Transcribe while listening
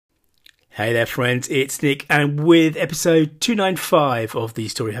Hey there, friends. It's Nick, and with episode 295 of the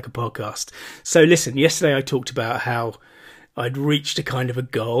Story Hacker podcast. So listen, yesterday I talked about how I'd reached a kind of a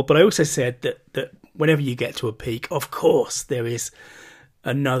goal, but I also said that whenever you get to a peak, of course, there is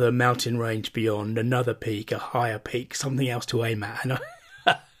another mountain range beyond, another peak, a higher peak, something else to aim at. And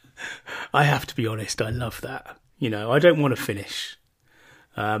I have to be honest, I love that. You know, I don't want to finish.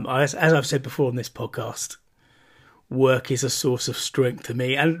 As I've said before on this podcast, work is a source of strength for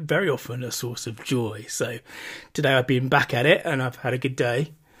me and very often a source of joy. So today I've been back at it and I've had a good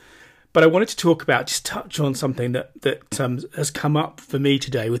day. But I wanted to talk about, just touch on something that has come up for me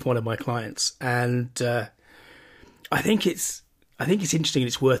today with one of my clients. And I think it's interesting and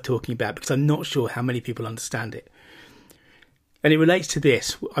it's worth talking about because I'm not sure how many people understand it. And it relates to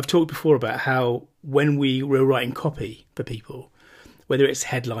this. I've talked before about how when we were writing copy for people, whether it's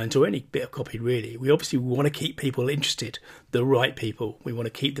headlines or any bit of copy really, we obviously want to keep people interested, the right people. We want to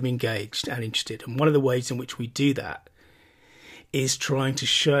keep them engaged and interested. And one of the ways in which we do that is trying to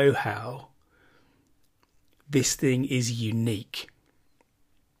show how this thing is unique.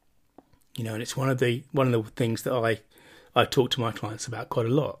 You know, and it's one of the things that I talk to my clients about quite a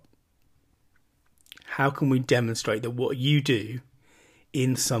lot. How can we demonstrate that what you do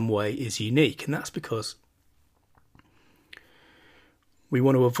in some way is unique? And that's because we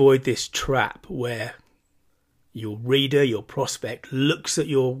want to avoid this trap where your reader, your prospect, looks at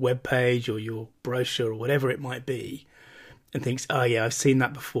your webpage or your brochure or whatever it might be and thinks, oh yeah, I've seen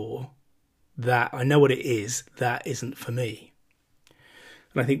that before. That, I know what it is. That isn't for me.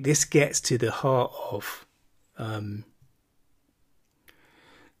 And I think this gets to the heart of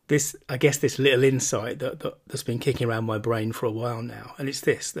this little insight that's been kicking around my brain for a while now. And it's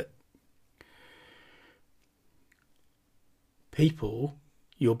this, that people,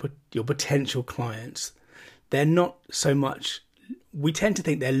 your potential clients, they're not so much, we tend to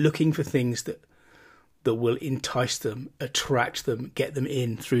think they're looking for things that will entice them, attract them, get them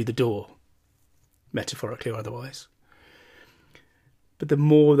in through the door, metaphorically or otherwise. But the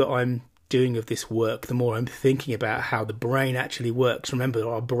more that I'm doing of this work, the more I'm thinking about how the brain actually works. Remember,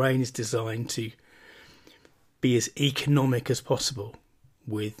 our brain is designed to be as economic as possible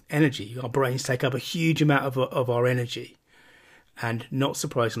with energy. Our brains take up a huge amount of our energy. And not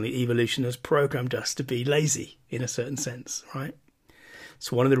surprisingly, evolution has programmed us to be lazy in a certain sense, right?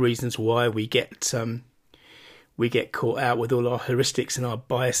 So one of the reasons why we get caught out with all our heuristics and our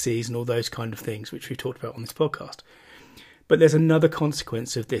biases and all those kind of things, which we've talked about on this podcast. But there's another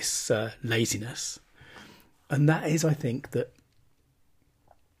consequence of this laziness. And that is, I think, that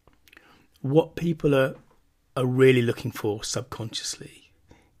what people are really looking for subconsciously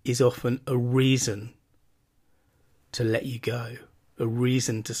is often a reason to let you go, a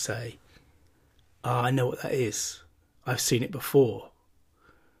reason to say, I know what that is. I've seen it before.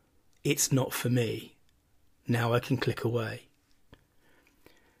 It's not for me. Now I can click away.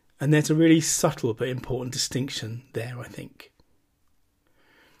 And there's a really subtle but important distinction there, I think.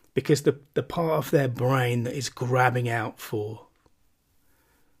 Because the part of their brain that is grabbing out for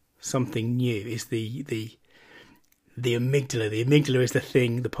something new is the amygdala. The amygdala is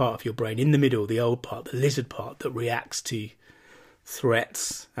the part of your brain in the middle, the old part, the lizard part that reacts to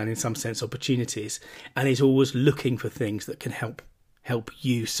threats and in some sense opportunities, and is always looking for things that can help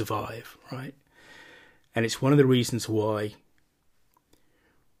you survive, right? And it's one of the reasons why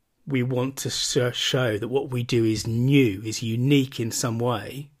we want to show that what we do is new, is unique in some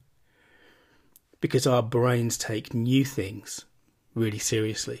way, because our brains take new things really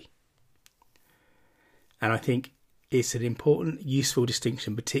seriously. And I think it's an important, useful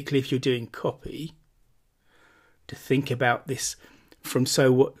distinction, particularly if you're doing copy, to think about this from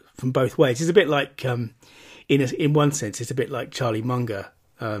both ways. It's a bit like, in one sense, it's a bit like Charlie Munger,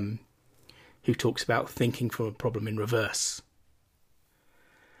 who talks about thinking from a problem in reverse.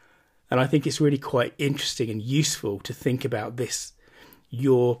 And I think it's really quite interesting and useful to think about this,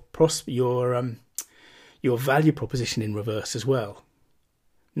 your value proposition in reverse as well.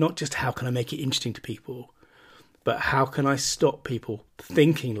 Not just how can I make it interesting to people, but how can I stop people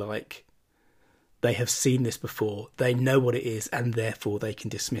thinking like they have seen this before, they know what it is, and therefore they can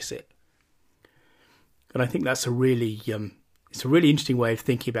dismiss it. And I think that's a really interesting way of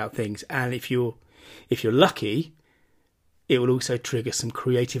thinking about things. And if you're lucky, it will also trigger some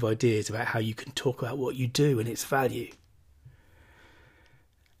creative ideas about how you can talk about what you do and its value.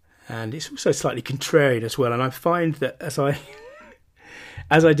 And it's also slightly contrarian as well. And I find that as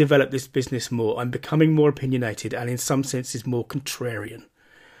I develop this business more, I'm becoming more opinionated and in some senses more contrarian.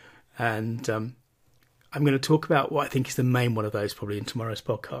 And I'm going to talk about what I think is the main one of those probably in tomorrow's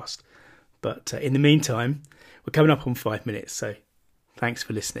podcast. But in the meantime, we're coming up on 5 minutes. So Thanks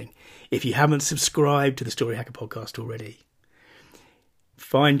for listening. If you haven't subscribed to the Story Hacker podcast already,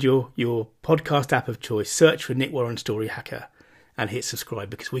 find your podcast app of choice, search for Nick Warren Story Hacker and hit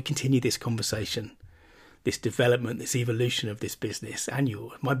subscribe, because we continue this conversation, this development, this evolution of this business and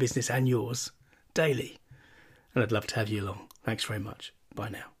my business and yours daily. And I'd love to have you along. Thanks very much. Bye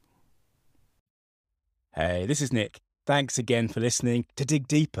now. Hey, this is Nick. Thanks again for listening. To dig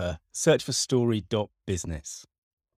deeper, search for story.business.